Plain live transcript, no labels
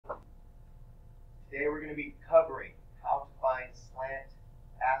Today we're going to be covering how to find slant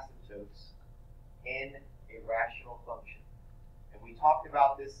asymptotes in a rational function. And we talked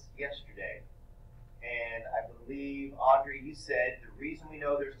about this yesterday. And I believe, Audrey, you said the reason we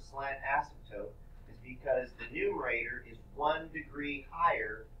know there's a slant asymptote is because the numerator is 1 degree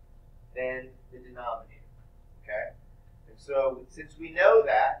higher than the denominator. Okay? And so since we know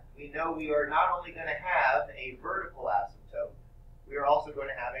that, we know we are not only going to have a vertical asymptote, we are also going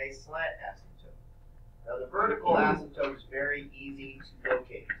to have a slant asymptote. Now the vertical asymptote is very easy to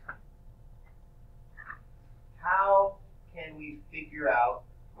locate. How can we figure out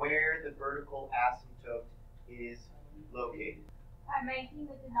where the vertical asymptote is located? By making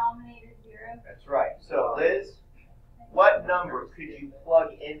the denominator 0. That's right. So Liz, what number could you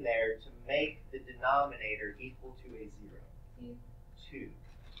plug in there to make the denominator equal to a 0? 2. 2.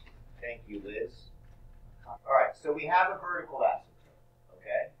 Thank you, Liz. All right, so we have a vertical asymptote,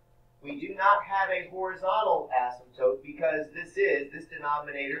 okay? We do not have a horizontal asymptote because this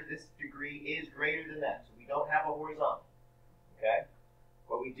denominator, this degree is greater than that. So we don't have a horizontal, okay?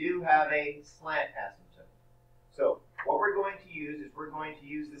 But we do have a slant asymptote. So what we're going to use is we're going to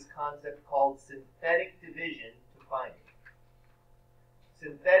use this concept called synthetic division to find it.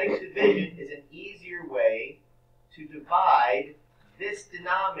 Synthetic division is an easier way to divide this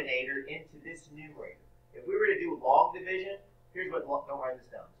denominator into this numerator. If we were to do long division, here's what, don't write this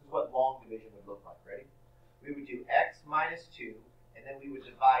down. This is what long division would look like. Ready? We would do x minus 2, and then we would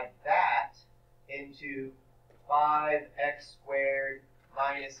divide that into 5x squared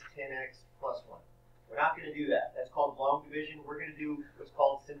minus 10x plus 1. We're not going to do that. That's called long division. We're going to do what's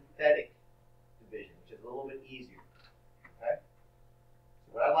called synthetic division, which is a little bit easier. Okay?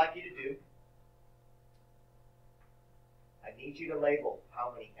 So what I'd like you to do, I need you to label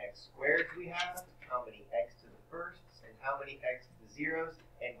how many x squareds we have, how many x to the firsts, and how many x to the zeros.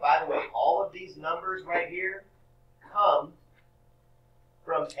 And by the way, all of these numbers right here come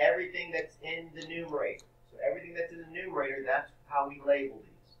from everything that's in the numerator. So everything that's in the numerator, that's how we label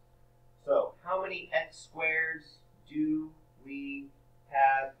these. So how many x squareds do we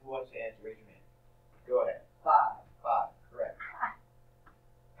have? Who wants to answer? Raise your hand. Go ahead. 5. 5, correct.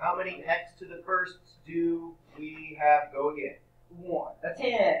 How many x to the firsts do we have? Go again. 1.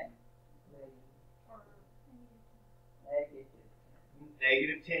 10.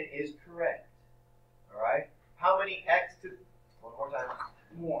 Negative 10 is correct. All right. How many x to? One more time.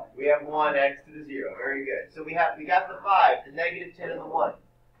 1. We have 1 x to the 0. Very good. So we got the 5, the negative 10, and the 1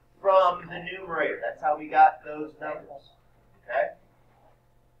 from the numerator. That's how we got those numbers. Okay.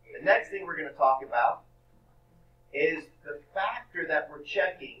 The next thing we're going to talk about is the factor that we're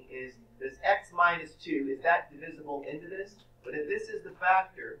checking is this x minus 2. Is that divisible into this? But if this is the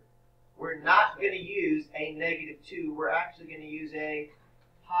factor, we're not going to use a negative 2. We're actually going to use a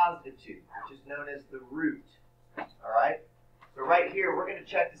positive 2, which is known as the root. All right? So right here, we're going to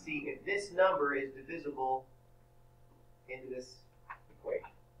check to see if this number is divisible into this equation,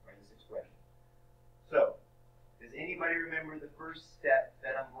 or this expression. So, does anybody remember the first step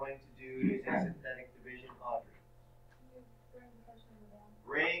that I'm going to do using synthetic division, Audrey?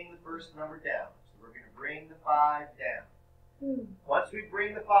 Bring the first number down. So we're going to bring the 5 down. Once we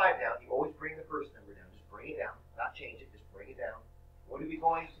bring the 5 down, you always bring the first number down. Just bring it down. Not change it. Just bring it down. What are we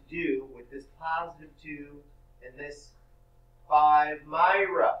going to do with this positive 2 and this 5,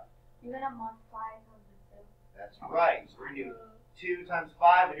 Myra? You're going to multiply it over 2. That's right. So we're going to do 2 times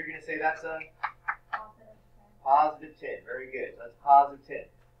 5, and you're going to say that's a positive 10. Very good. So that's positive 10.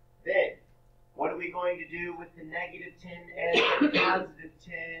 Then, what are we going to do with the negative 10 and the positive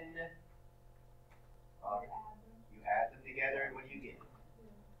 10? You add them together, and what do you get?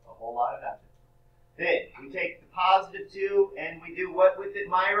 A whole lot of nothing. Then, we take the positive 2, and we do what with it,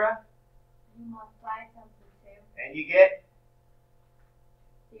 Myra? You multiply it times 2. And you get?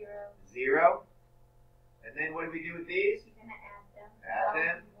 0. 0. And then what do we do with these? You're going to add them.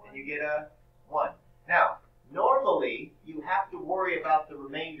 Add them, and you get a 1. Now, normally, you have to worry about the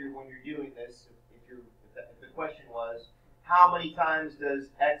remainder when you're doing this. If the question was, how many times does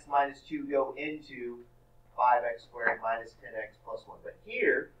x minus 2 go into 5x squared minus 10x plus 1? But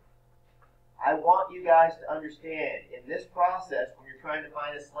here, I want you guys to understand, in this process, when you're trying to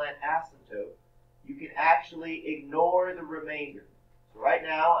find a slant asymptote, you can actually ignore the remainder. So right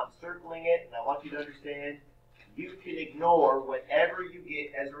now, I'm circling it, and I want you to understand, you can ignore whatever you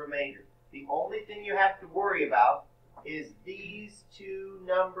get as a remainder. The only thing you have to worry about is these two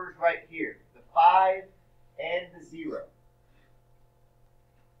numbers right here, the 5 and the 0.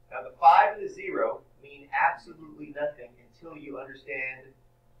 Now the 5 and the 0 mean absolutely nothing until you understand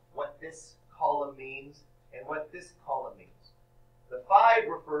what this column means and what this column means. The 5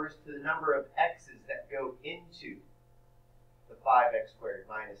 refers to the number of x's that go into the 5x squared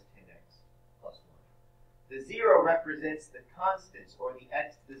minus 10x plus 1. The 0 represents the constants, or the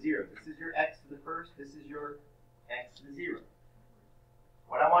x to the 0. This is your x to the first, this is your x to the 0.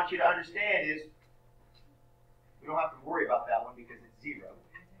 What I want you to understand is, we don't have to worry about that one because it's 0,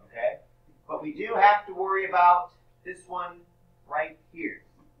 okay? But we do have to worry about this one right here.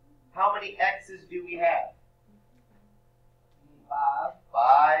 How many x's do we have? 5.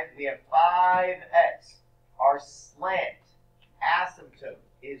 5. We have 5x. Our slant asymptote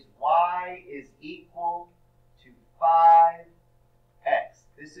is y is equal to 5x.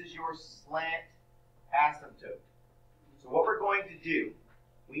 This is your slant asymptote. So what we're going to do,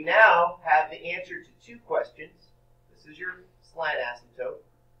 we now have the answer to 2 questions. This is your slant asymptote.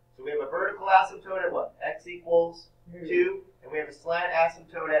 So we have a vertical asymptote at what? X equals 2. And we have a slant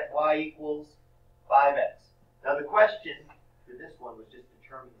asymptote at y equals 5x. Now the question for this one was just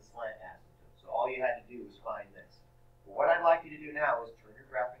determine the slant asymptote. So all you had to do was find this. But what I'd like you to do now is turn your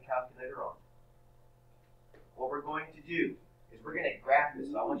graphing calculator on. What we're going to do is we're going to graph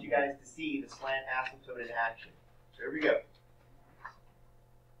this. So I want you guys to see the slant asymptote in action. So here we go.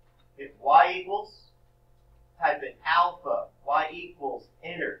 Hit y equals, type in alpha, y equals,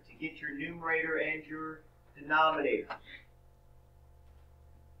 enter to get your numerator and your denominator.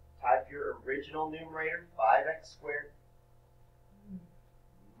 Type your original numerator, 5x squared,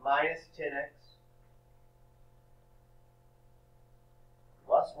 minus 10x,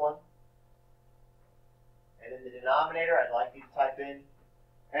 plus 1. And in the denominator, I'd like you to type in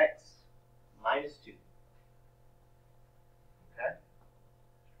x minus 2. Okay?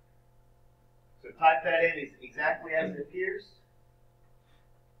 So type that in exactly as it appears.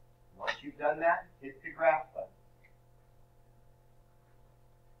 Once you've done that, hit the graph button.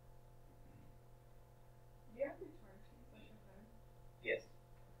 Yes.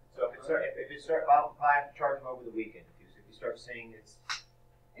 So if it start, I'll have to charge them over the weekend. If you start seeing it's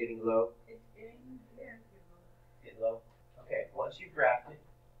getting low. It's getting Get low. Okay. Once you've graphed it,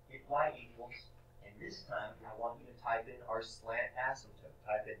 hit y equals, and this time I want you to type in our slant asymptote.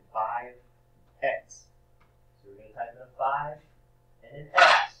 Type in 5x. So we're going to type in a 5 and an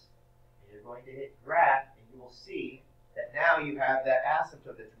x, and you're going to hit graph, and you will see that now you have that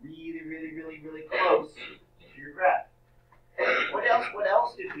asymptote that's really, really, really, really close to your graph. What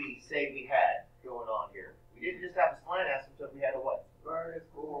else did we say we had going on here? We didn't just have a slant asymptote, we had a what?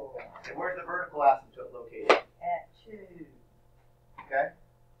 Vertical. And where's the vertical asymptote located? At 2. Okay?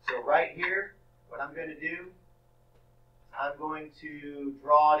 So right here, what I'm going to do, I'm going to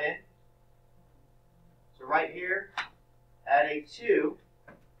draw it in. So right here, at a 2,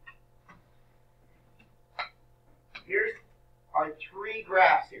 here's our 3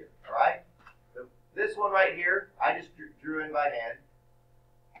 graphs here, all right? So this one right here, I just drew in by hand.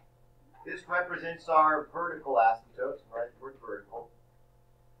 This represents our vertical asymptotes, right? We're vertical.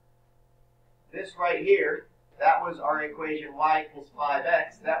 This right here, that was our equation y equals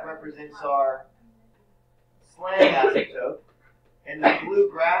 5x. That represents our slant asymptote. And the blue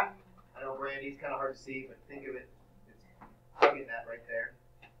graph, I know Brandy's kind of hard to see, but think of it, it's hugging that right there.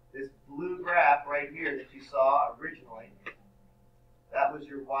 This blue graph right here that you saw originally, that was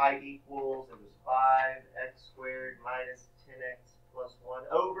your y equals, it was 5x squared minus 10x plus 1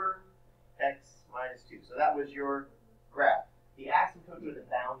 over x minus 2. So that was your graph. The asymptotes are the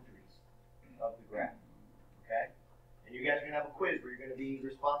boundaries of the graph. Okay? And you guys are going to have a quiz where you're going to be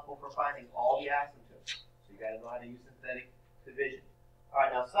responsible for finding all the asymptotes. So you got to know how to use synthetic division. All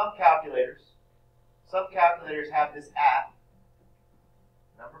right, now some calculators have this app,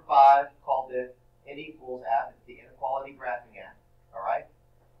 number 5, called the N equals app. It's the inequality graphing app. All right?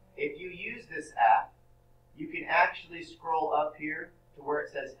 If you use this app, you can actually scroll up here to where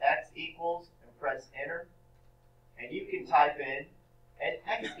it says x equals and press enter. And you can type in and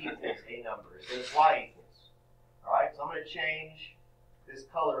x equals a number. It says y equals. All right, so I'm going to change this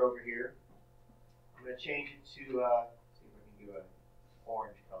color over here. I'm going to change it to, see if I can do an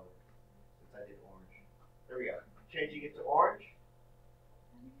orange color, since I did orange. There we go. Changing it to orange.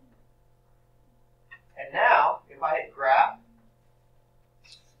 And now, if I hit graph,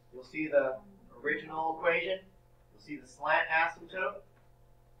 you'll see the original equation, you'll see the slant asymptote,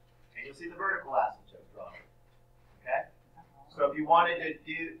 and you'll see the vertical asymptote drawn. Okay? So if you wanted to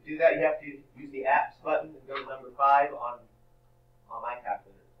do that, you have to use the apps button and go to number 5 on my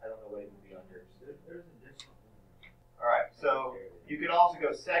calculator. I don't know what it would be on yours. All right, so you can also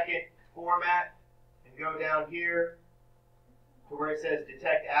go second, format, and go down here to where it says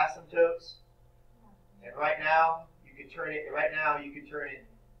detect asymptotes. And right now, you can turn it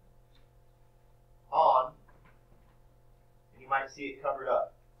on. And you might see it covered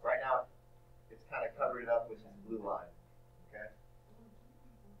up. Right now, it's kind of covered it up with this blue line. Okay?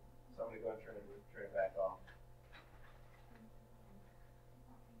 So I'm going to go and turn it back off.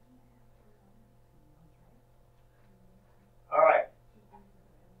 All right.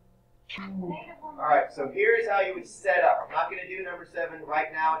 All right, so here's how you would set up. I'm not going to do number 7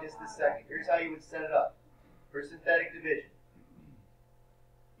 right now, just a second. Here's how you would set it up for synthetic division.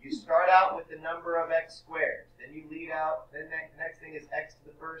 You start out with the number of x squared. Then you lead out, then the next thing is x to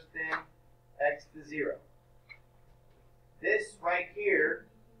the first, then x to the 0. This right here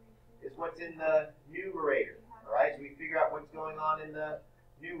is what's in the numerator. All right, so we figure out what's going on in the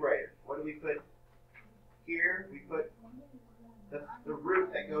numerator. What do we put here? We put the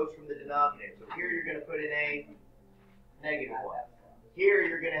root that goes from the denominator. So here you're going to put in a negative 1. Here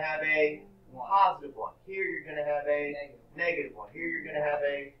you're going to have a positive 1. Here you're going to have a negative 1. Here you're going to have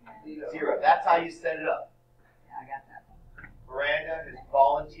a 0. That's how you set it up. Yeah, I got that. Miranda has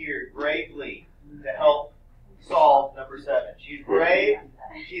volunteered bravely to help solve number 7. She's brave.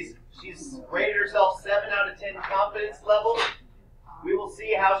 She's rated herself 7 out of 10 confidence level. We will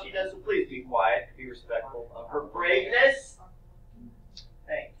see how she does. So please be quiet. Be respectful of her braveness.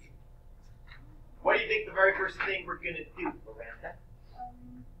 Thank you. What do you think the very first thing we're going to do, Miranda?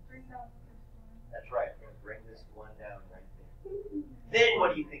 Bring down the first one. That's right. We're going to bring this 1 down right there. Then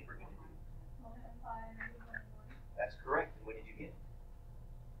what do you think we're going to do? Multiply negative 1. That's correct. And what did you get?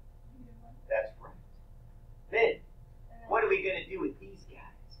 That's right. Then, what are we going to do with these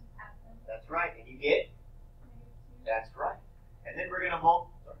guys? That's right. And you get? That's right. And then we're going to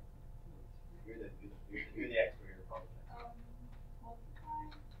multiply. You're the expert here. Multiply.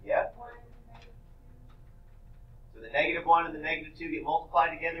 Yeah. 1 and negative 2. So the negative 1 and the negative 2 get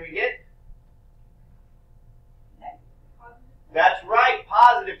multiplied together and get? Positive. That's right.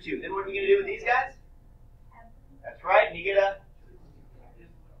 Positive 2. Then what are we going to do with these guys? That's right. And you get a...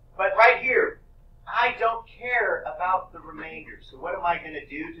 But right here, I don't care about the remainder. So what am I going to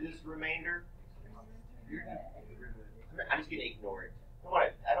do to this remainder? I'm just going to ignore it.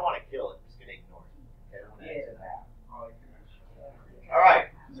 I don't want to kill it. I'm just going to ignore it. Okay, I don't want to answer that. All right.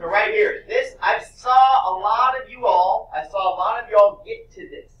 So right here, this I saw a lot of you all get to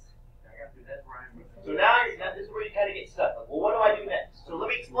this. So now this is where you kind of get stuck. Like, well, what do I do next? So let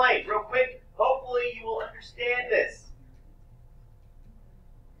me explain real quick. Hopefully you will understand this.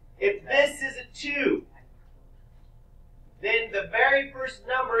 If this is a 2, then the very first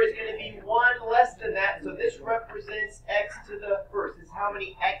number is going to be 1 less than that. So this represents x to the first. This is how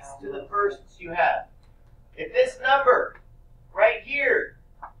many x to the firsts you have. If this number right here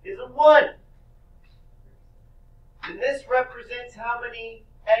is a 1, then this represents how many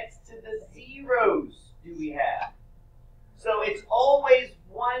x to the zeros do we have. So it's always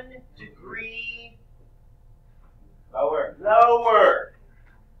 1 degree lower.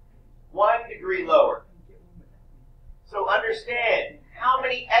 1 degree lower. So understand, how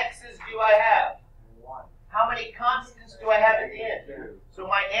many x's do I have? 1. How many constants do I have at the end? So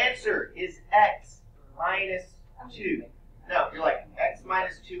my answer is x minus 2. No, you're like, x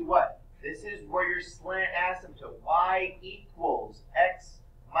minus 2 what? This is where your slant asymptote, y equals x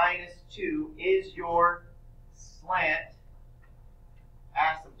minus 2 is your slant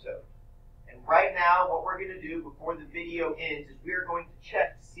asymptote. And right now, what we're going to do before the video ends is we're going to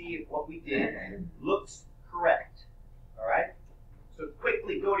check to see if what we did looks correct. All right? So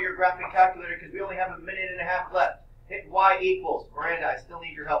quickly go to your graphic calculator because we only have a minute and a half left. Hit y equals. Miranda, I still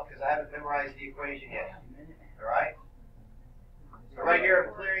need your help because I haven't memorized the equation yet. All right? So right here,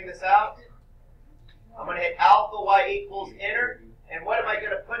 I'm clearing this out. I'm going to hit alpha y equals enter. And what am I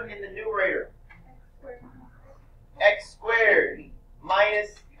going to put in the numerator? X squared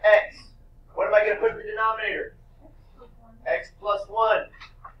minus x. What am I going to put in the denominator? X plus 1.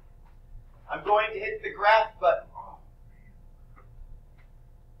 I'm going to hit the graph button.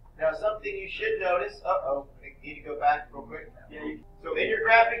 Now something you should notice, I need to go back real quick. So in your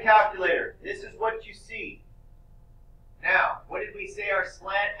graphic calculator, this is what you see. Now, what did we say our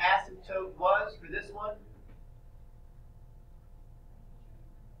slant asymptote was for this one?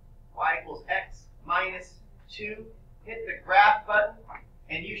 Y equals x minus 2. Hit the graph button,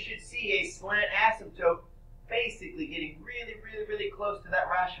 and you should see a slant asymptote basically getting really, really, really close to that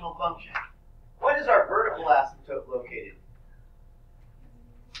rational function. What is our vertical asymptote located?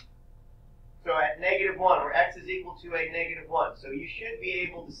 So at -1, where x is equal to a -1. So you should be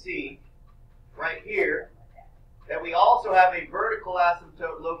able to see right here that we also have a vertical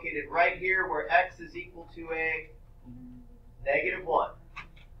asymptote located right here where x is equal to a -1.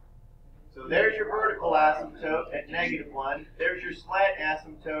 So there's your vertical asymptote at -1. There's your slant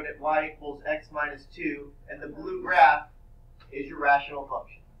asymptote at y equals x minus 2. And the blue graph is your rational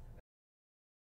function.